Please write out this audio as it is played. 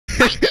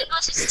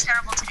English is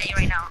terrible today,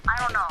 right now. I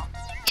don't know.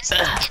 It's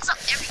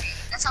everything.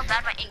 That's how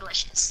bad my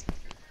English is.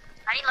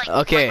 I need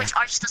like language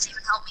arts doesn't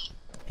even help me.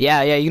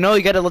 Yeah, you know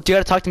you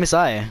gotta talk to Miss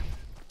I.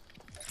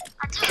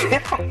 I do.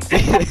 Maybe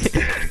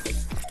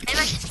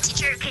I should,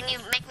 teacher, can you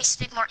make me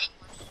speak more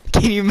English?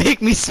 Can you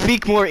make me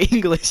speak more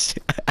English?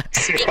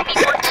 Speak me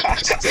more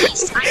English,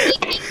 please. I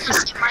need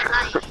English in my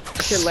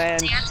life. Should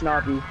land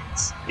snobby.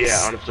 Yeah,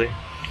 honestly.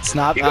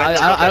 Snob?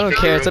 I don't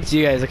care. It's up to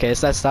you guys. Okay,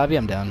 it's that snobby.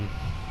 I'm down.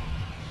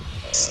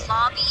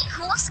 Slobby?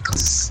 Who wants to go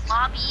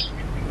slobby?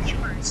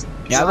 Yours.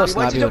 Yeah, I'll go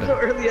Why'd snobby. you jump so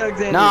early,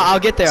 Alexander? No, I'll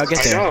get there. I'll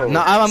get there.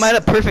 No, I'm at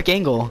a perfect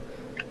angle.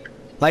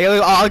 Like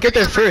I'll get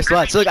there first.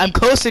 Watch. Look, I'm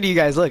closer to you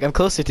guys. Look, I'm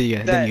closer to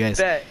you than you guys.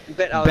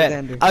 Bet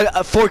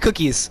Alexander. 4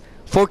 cookies.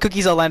 4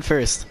 cookies. I'll land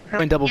first.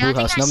 I'm in double blue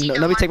house.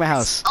 Nobody take my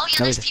house. Oh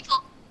yeah, there's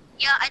people.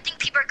 Yeah, I think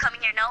people are coming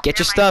here. No. Get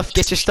your stuff.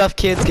 Get your stuff,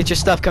 kids. Get your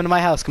stuff. Come to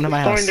my house. Come to my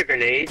house. Throwing the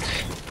grenades.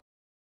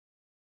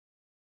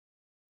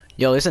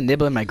 Yo, there's a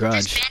nibble in my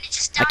garage.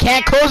 I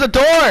can't close the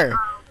door.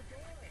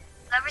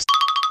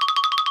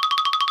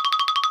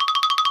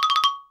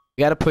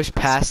 We gotta push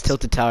past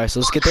Tilted Tower, so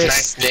let's get there.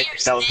 Nice, Nick.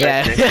 That was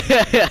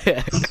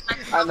Yeah.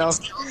 I know.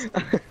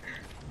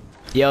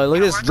 Yo,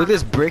 look at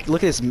this brick.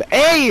 Look at this.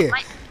 Hey!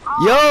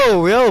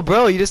 Yo,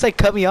 bro, you just like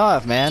cut me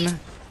off, man.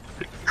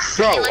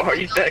 Bro, are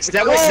you is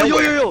that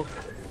what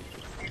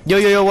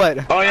Yo, what?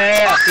 Oh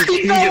yeah.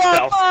 He just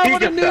fell. He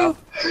just fell.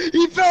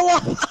 He fell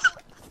off.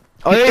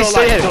 Oh yeah,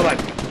 Still alive, still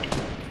hit.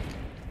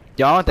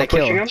 Yo, I want that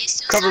kill. Him?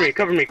 Cover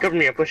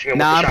me. I'm pushing him.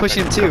 Nah, I'm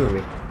pushing him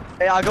too.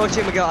 Hey, I'll go with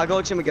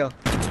Migil.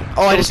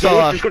 Oh, I just fell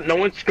off. No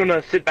one's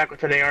gonna sit back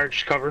with an AR,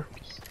 just cover.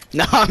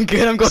 No, I'm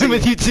good. I'm going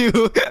with you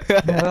too.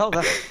 Well,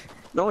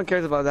 no one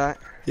cares about that.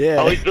 Yeah.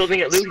 Oh, he's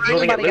building at loot. He's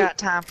building at Nobody loot. got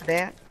time for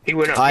that. He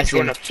went up. Oh, he's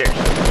going upstairs.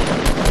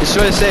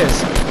 Destroy the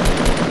stairs.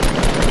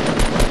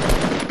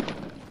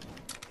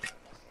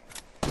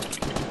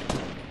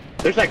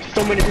 There's like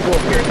so many people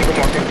over here. I think I'm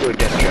walking into a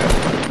death trap.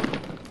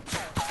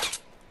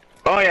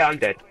 Oh yeah, I'm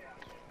dead.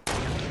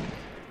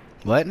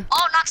 What?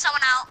 Oh, knock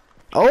someone out.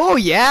 Oh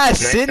yeah, Nice,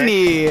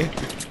 Sydney.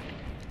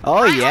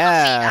 Oh I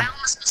yeah.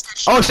 almost missed that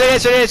shot. Oh,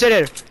 straight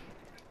there.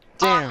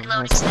 Damn.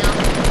 Reloading still.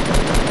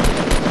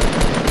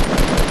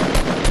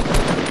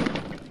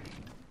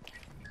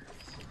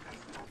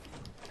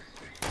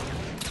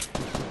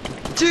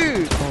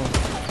 Dude.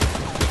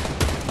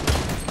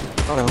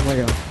 Oh no, my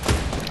god.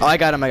 Oh, I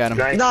got him.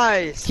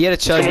 Nice. He had a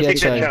chug. Someone He had a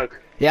take that chug. chug.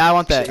 Yeah, I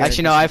want that.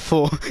 Actually, no, I have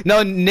full.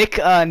 No, Nick.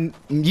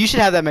 You should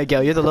have that,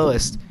 Miguel. You're the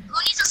lowest. Who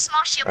needs a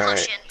small shield Alright.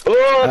 potion?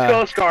 Oh, let's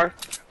go, Scar.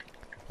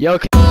 Yo.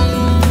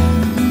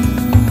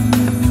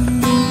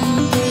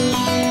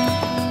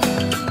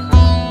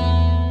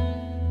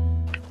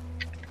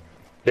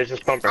 There's this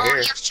pump right Oh, here.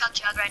 you have Chug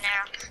Jug right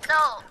now.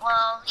 No,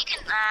 well, you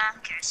can,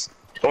 who cares?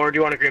 Or do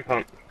you want a green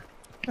pump?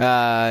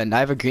 I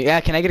have a green. Yeah,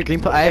 can I get a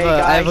green? I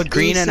have a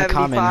green and a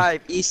common.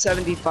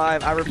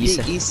 E75. I repeat,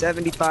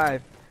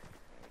 E75.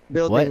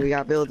 Building. What? We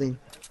got building.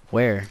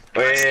 Where? Oh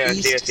yeah, I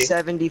see.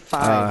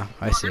 E75.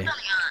 I see. Building,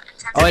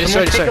 Oh, I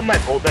destroyed. Take up my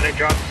bolt that I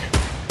dropped.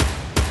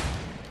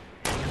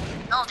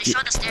 No,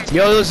 destroy the stairs.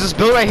 Yo, let's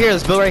build right here.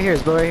 Let's build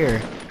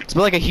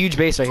like a huge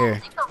base right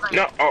here.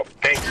 No, oh,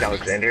 thanks,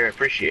 Alexander. I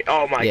appreciate it.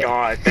 Oh my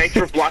god, thanks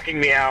for blocking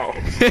me out.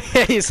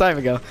 It's time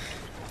to go.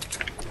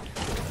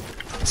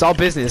 It's all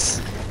business.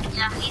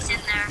 Yeah, he's in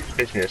there.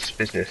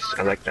 Business.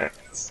 I like that.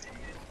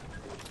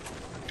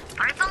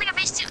 Are we building a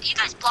base too? You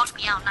guys blocked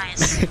me out,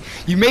 nice.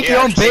 You make your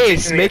own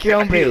base. Make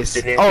your own base.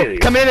 Oh,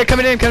 coming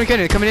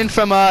in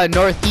from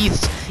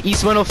northeast,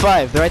 east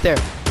 105. They're right there.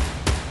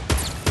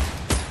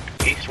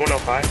 East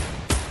 105.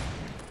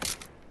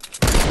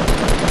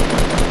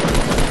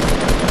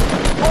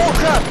 Oh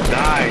crap!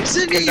 Nice.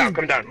 Sydney!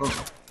 Come down.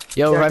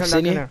 Yo, Yeah, rev come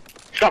Sydney. down.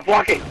 Stop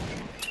blocking.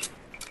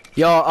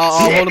 Yo,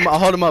 I'll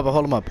hold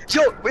him up.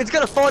 Yo, it's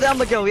gonna fall down,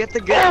 Miguel. We have to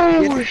go.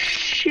 Oh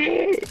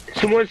shit!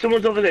 Someone's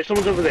over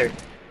there.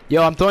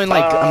 Yo, I'm throwing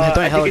I'm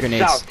throwing hella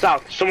grenades.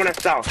 South. Someone at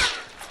south.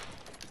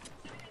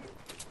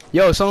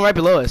 Yo, someone right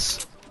below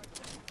us.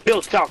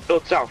 Build south.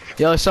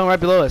 Yo, someone right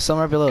below us.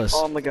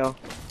 Oh, Miguel.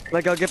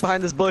 Miguel, get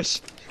behind this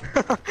bush.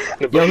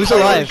 Yo, who's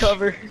alive?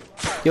 Cover.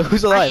 Yo,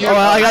 who's alive? Oh,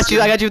 I got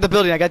you with the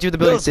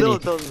building. Sydney.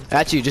 Build. I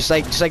got you. Just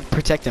like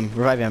protect him.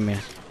 Revive him, man.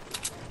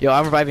 Yo,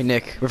 I'm reviving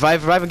Nick.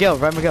 Revive Miguel.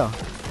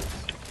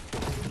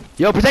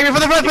 Yo, protect me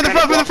from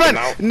the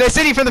front. No,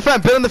 City from the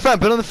front. Build in the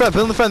front.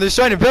 They're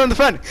destroying it. Build in the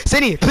front.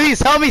 City,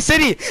 please help me,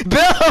 City.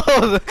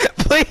 Build,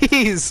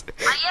 please.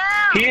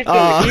 I am! He is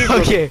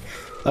building. Okay.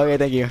 Okay,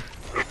 thank you.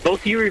 Both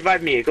of you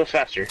revive me. It goes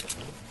faster.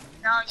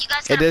 No, you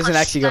guys It doesn't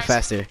actually go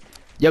faster.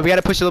 Yo, we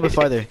gotta push a little bit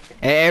farther.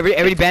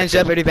 Everybody bandage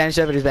up.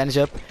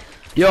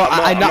 Yo,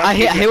 I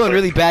hit one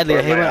really badly.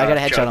 I got a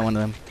headshot on one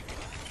of them.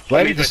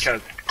 What? Need the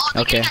chug. Oh,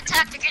 they're Okay.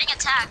 getting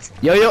attacked.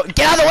 Yo, get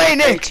out of the way,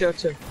 Nick! Chill.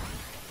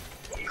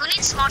 Who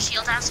needs small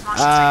shields? I have small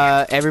shields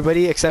right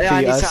Everybody except for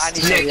I need us.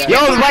 to, yeah. Yo,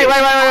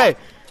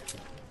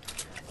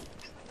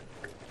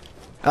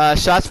 right.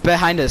 Shots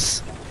behind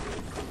us.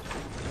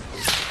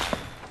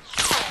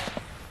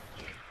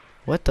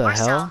 What the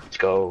hell? Let's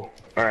go.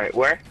 Alright,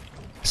 where?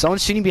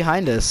 Someone's shooting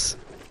behind us.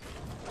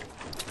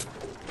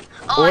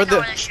 Oh, Or I know the-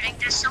 where they're shooting.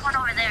 There's someone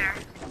over there.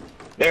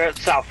 They're at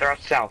south. They're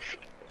at south.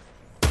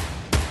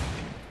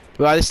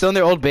 Well, are they still in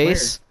their old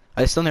base?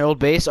 Are they still in their old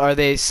base? Or are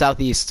they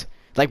southeast?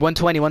 Like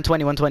 120,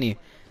 120, 120.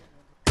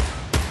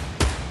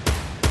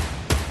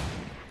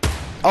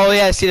 Oh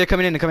yeah, I see they're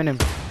coming in. They're coming in.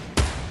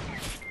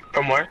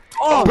 From where?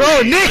 Oh,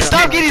 Bro, Nick,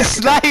 stop getting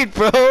sniped,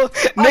 bro. I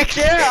Nick.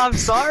 can't. I'm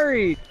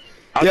sorry.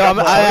 Yo, I'm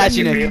at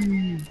you, Nick.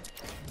 Nick.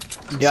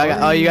 Yeah, I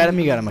got. Oh, you got him.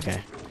 You got him.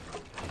 Okay.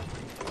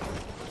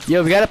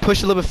 Yo, we gotta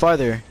push a little bit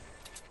farther.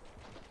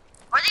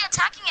 Where are they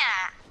attacking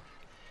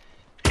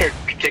at?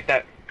 Here, take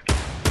that.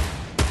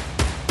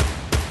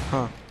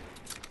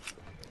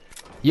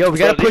 Yo, we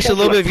gotta Bro, push a these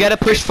little guys bit. We gotta look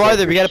push pretty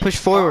farther. We gotta focused.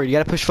 push forward. You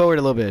gotta push forward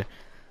a little bit.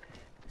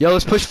 Yo,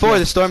 let's push forward.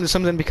 The storm.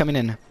 Something's gonna be coming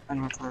in. I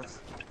don't have time.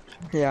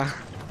 Yeah.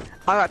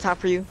 I got time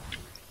for you.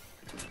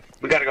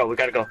 We gotta go. We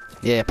gotta go.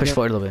 Yeah, push Yep.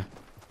 forward a little bit.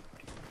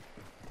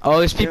 Oh,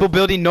 there's people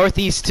building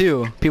northeast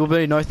too. People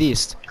building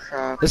northeast.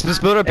 Crap. Let's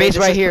build our Hey, base just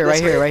right let's here, put right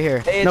this here, way. right here.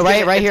 Hey, No, it's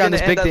right gonna- here it's on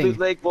this gonna big end at thing. Loot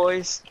Lake,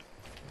 boys.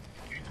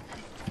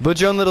 Build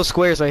your own little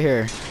squares right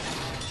here.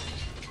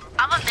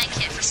 I'm a med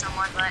kit for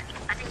someone, but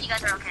I think you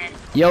guys are okay.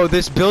 Yo,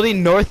 there's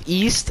building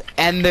northeast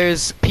and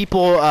there's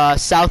people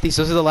southeast.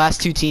 Those are the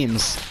last two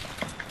teams.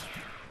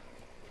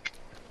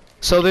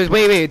 So there's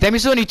wait. That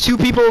means there's only 2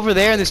 people over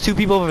there and there's 2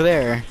 people over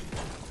there.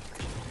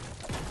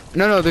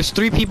 No, there's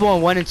 3 people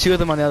on one and 2 of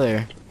them on the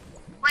other.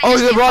 Wait, Oh,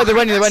 there's they're people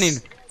running. They're behind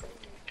us?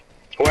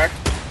 running. Where?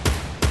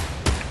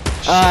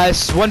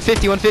 It's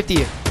 150.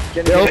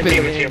 Get They're in, open. get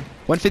in. With you.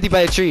 150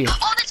 by the tree.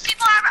 Oh, there's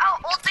people at our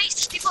old base.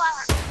 There's people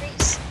at our old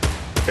base.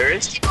 There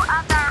There's is? people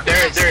at our There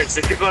old is. There is. base.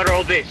 There's people at our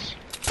old base.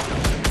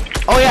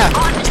 Oh yeah.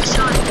 Oh, I missed a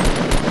shot.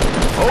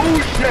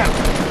 Oh,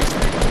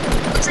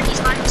 snap. Looks like he's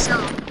by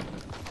himself.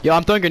 Yo,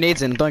 I'm throwing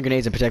grenades in.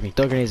 Protect me.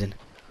 Throw grenades in.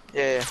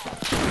 Yeah.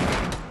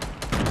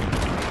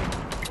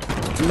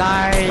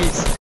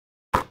 Nice.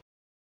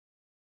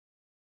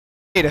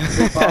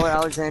 Follow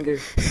Alexander.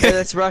 Hey,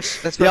 let's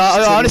rush. Let's rush.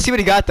 Yo, the I wanna city. see what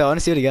he got though. I wanna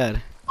see what he got.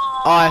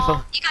 Oh, I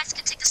fell. you guys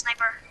can take the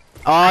sniper.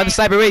 Oh, the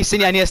sniper. Wait,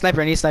 Cindy, I need a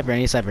sniper. Yeah, there's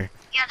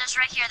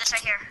right here.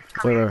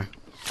 Come here. Wait.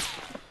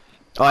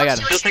 Oh, I got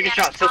him. Still taking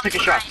shots. Still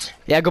taking shots.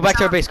 Yeah, go back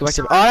to our base. Oh, I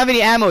don't have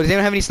any ammo. Does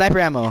anyone have any sniper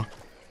ammo?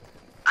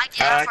 I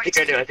did. I think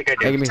I do. I think I Yeah,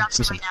 do. give me Drop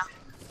some some. right now.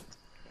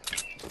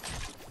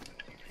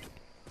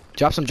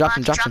 Drop some. Drop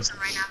some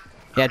right now.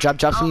 Yeah, drop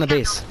some Oh, in the yeah,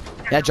 base. no.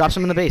 Yeah, drop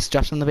some in the base.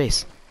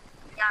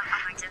 Yeah,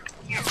 I'm going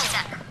to. Here, take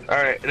that.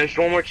 Alright, there's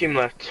one more team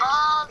left.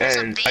 Oh, there's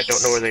And a base. I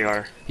don't know where they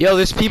are. Yo,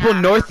 there's people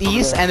Yeah.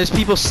 northeast and there's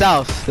people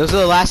south. Those are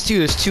the last 2.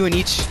 There's 2 in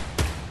each.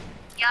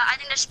 Yeah, I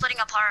think they're splitting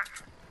apart.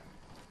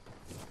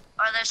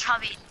 Or there's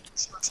probably.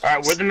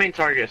 Alright, we're the main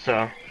target,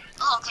 so.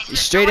 Oh, okay. good.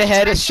 Straight No one's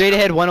ahead. right Straight now.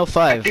 ahead. I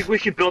 105. think we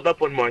should build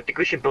up one more.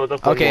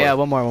 Okay, yeah,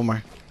 one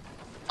more.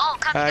 Oh,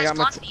 crap, I you got guys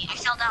my blocked me. I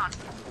fell down.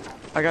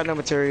 I got no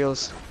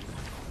materials.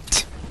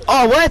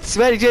 Oh, what?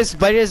 Why did you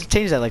just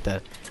change that like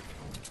that?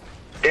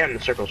 Damn, the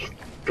circles.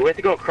 Do we have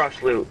to go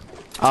across loot?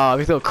 Oh,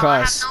 we go Oh, I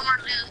across. have no more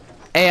loot.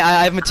 Hey,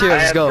 I have I materials.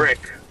 Let's have go. brick.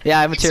 Yeah,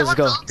 I have Did materials. Let's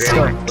go. someone Let's build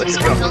go. something? Let's Did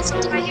someone go. build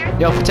something right here?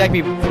 Yo, protect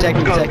me. Protect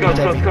me. Go, Protect me. go,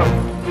 Protect go, me.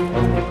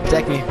 go.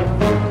 Protect me.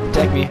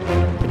 Protect me.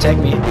 Protect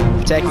me.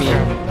 Protect me.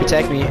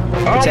 Protect me.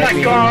 Oh Protect my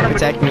me. God, I'm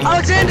Protect me.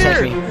 Alexander!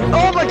 Protect me.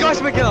 Oh my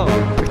gosh, Miguel!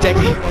 Protect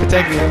me.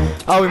 Protect me.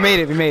 Oh, we made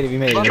it. Run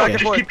back and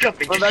Just forth. keep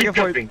jumping. Run Just back keep and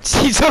forth.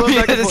 jumping. He told me Go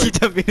back and that. He forth.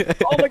 told me that.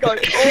 Oh my god!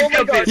 Oh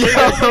my god! Yo,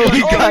 Oh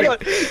we my got god!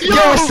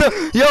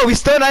 it. Yo, we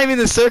still not even in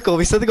the circle.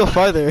 We still have to go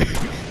farther.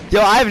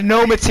 Yo, I have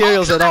no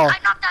materials Oh, at all. I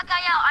knocked that guy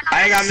out.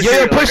 I got that Yo, guy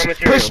out. materials. push, I got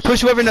materials.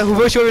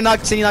 push whoever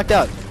knocked Cindy knocked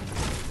out.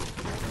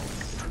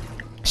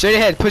 Straight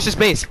ahead, push this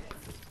base.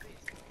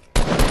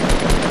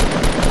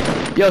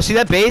 Yo, see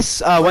that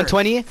base?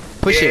 120.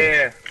 Push it.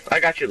 Yeah, I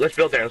got you. Let's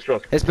build there. Let's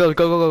build. Let's build.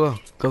 Go.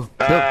 Build.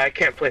 I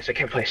can't place. I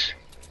can't place.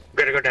 We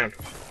gotta go down.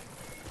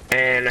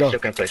 And Go. I still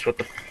can't place. What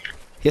the?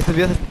 You have to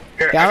build.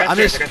 Here, Yeah, I got I'm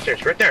stairs. just- I got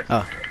stairs. Right there.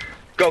 Oh.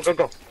 Go.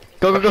 Go.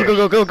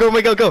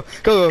 Wait, go.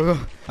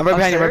 I'm right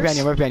behind you.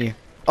 I'm right behind you.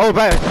 Oh,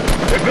 Brian.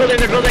 They're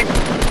building.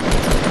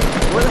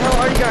 Where the hell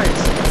are you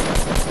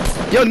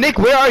guys? Yo, Nick,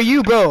 where are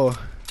you, bro?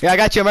 Yeah, I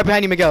got you. I'm right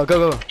behind you, Miguel.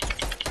 Go.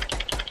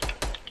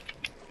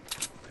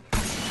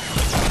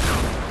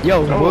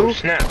 Yo, Oh, whoa.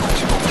 snap.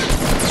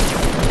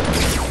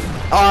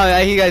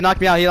 Oh, he knocked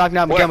me out.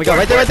 Miguel. Where?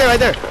 Right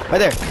there.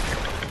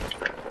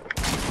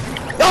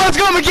 Oh, let's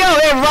go, Miguel.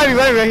 Hey, revive me.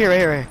 Right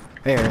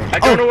here. I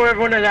don't know where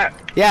everyone is at.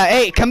 Yeah,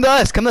 hey, come to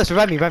us.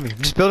 Revive me.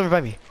 Just build and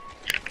revive me.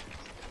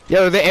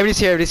 Yo, everybody's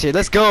here.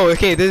 Let's go.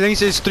 Okay,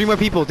 there's 3 more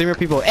people.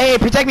 Hey,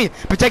 protect me.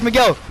 Protect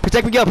Miguel.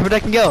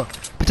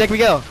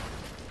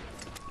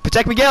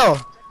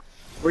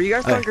 Were you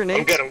guys throwing Okay.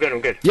 grenades? I'm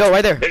good. Yo,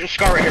 right there. There's a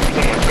scar right here for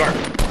someone. Scar.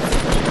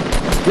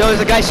 Yo, there's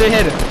a guy straight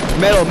ahead.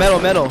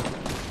 Metal.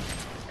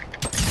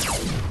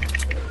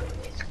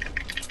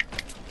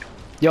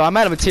 Yo, I'm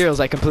out of materials,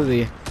 like,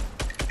 completely.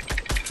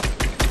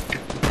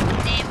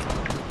 Name.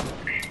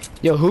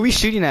 Yo, who are we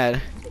shooting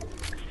at?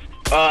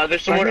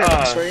 There's someone,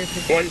 Right here.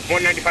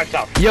 195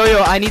 south. Yo,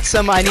 I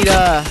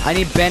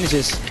need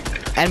bandages.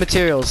 And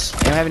materials.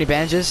 Anyone have any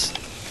bandages?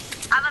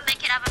 I have a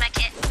med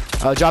kit.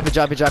 Oh, drop it.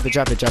 He's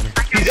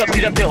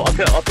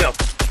uphill.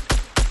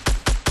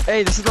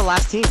 Hey, this is the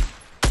last team.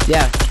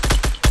 Yeah.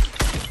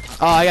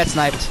 Oh, I got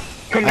sniped.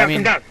 Come down,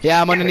 come down.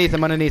 Yeah, I'm underneath.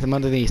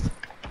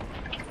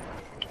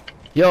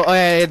 Yo, oh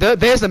yeah,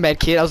 there's the med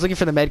kit. I was looking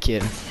for the med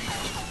kit.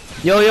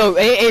 Yo,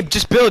 hey,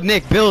 just build,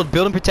 Nick. Build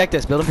and protect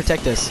us.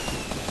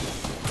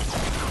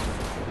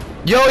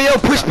 Yo,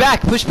 push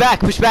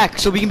back.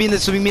 So we can be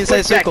inside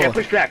the circle. Yeah,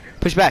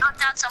 push back. Knock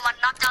down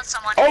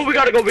someone. Oh, we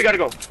gotta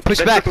go.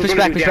 Push back.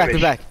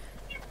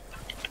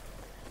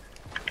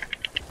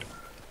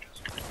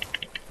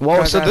 Whoa,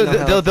 Guys, so I have no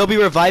health. they'll be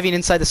reviving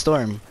inside the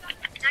storm.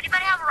 Does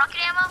anybody have rocket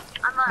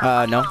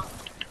ammo? No.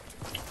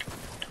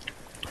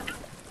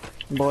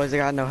 Boys, I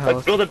got no Let's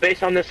health. build a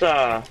base on this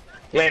land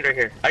right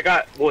here. I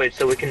got wood,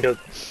 so we can do.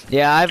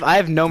 Yeah, I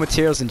have no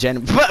materials in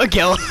general.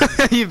 Gil,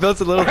 you built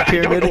a little I don't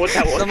pyramid. know what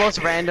that It's the was. most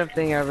random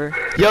thing ever.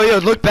 Yo,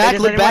 look back,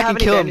 does anyone have and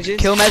any kill him. bandages?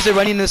 Kill him as they're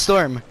running in the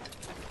storm.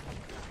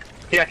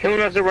 Yeah, kill them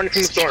as they're running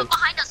from the There's people storm.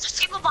 behind us. There's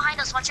people behind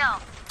us. Watch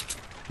out.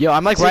 Yo,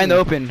 I'm like right in the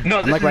open. No,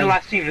 I'm this like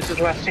is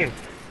the last team.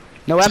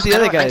 No, what happened to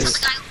the other There's guys?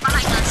 a guy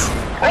behind us.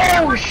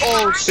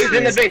 Oh, they're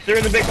in the base. They're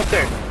in the base up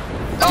there.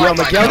 Yo,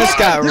 Miguel just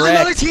got There's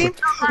another wrecked. team?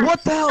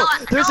 What the hell?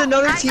 There's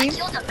another guys, team? I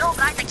killed him. No,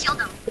 guys, I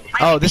killed him.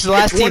 Oh, this is the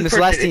last It's team. one This is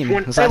the last person, team. it's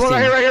one- This is the last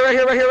Right team.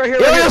 here, right here.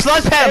 Yo, let's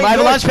launch pad him. I have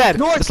a launch pad.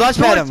 North, Let's launch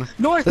pad him.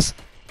 North. Let's-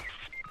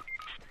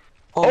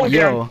 Oh, yeah.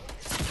 Yo.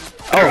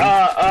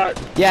 Oh,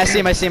 Yeah, I see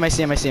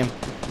him.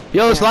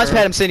 Yo, let's launch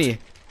pad him, Cindy.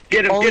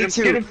 get him, only get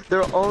two. him.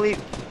 There are only.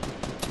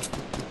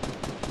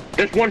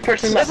 There's one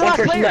person That's left, the one last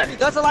person player. left.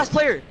 That's the last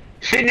player.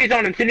 Sydney's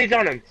on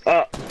him.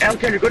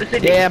 Alexander, go to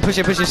Sydney. Yeah, I'm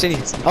pushing Cindy.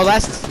 Oh,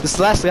 this is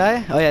the last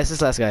guy? Oh, yeah, this is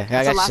the last guy. Yeah,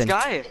 I That's got the you,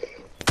 last Cindy.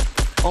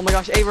 guy. Oh my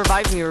gosh! Hey,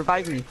 revive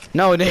me.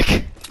 No,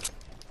 Nick.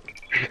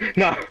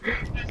 No.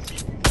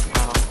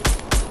 Oh.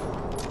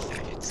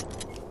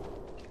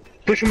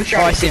 Push him with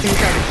Oh, I shotgun. see him.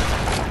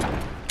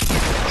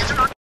 There's a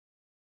rocket.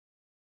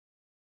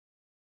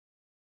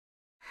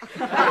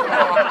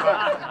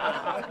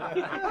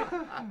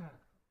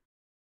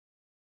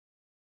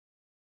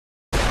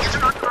 There's a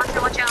rocket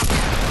launcher. Watch out.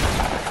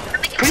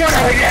 Come on,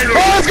 Alexander.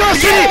 Oh, let's go,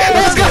 Cindy!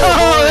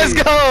 Let's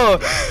go!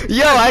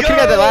 Yo, I could've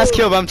got that last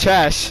kill, but I'm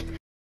trash.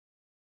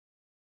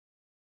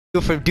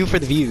 Do for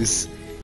the views.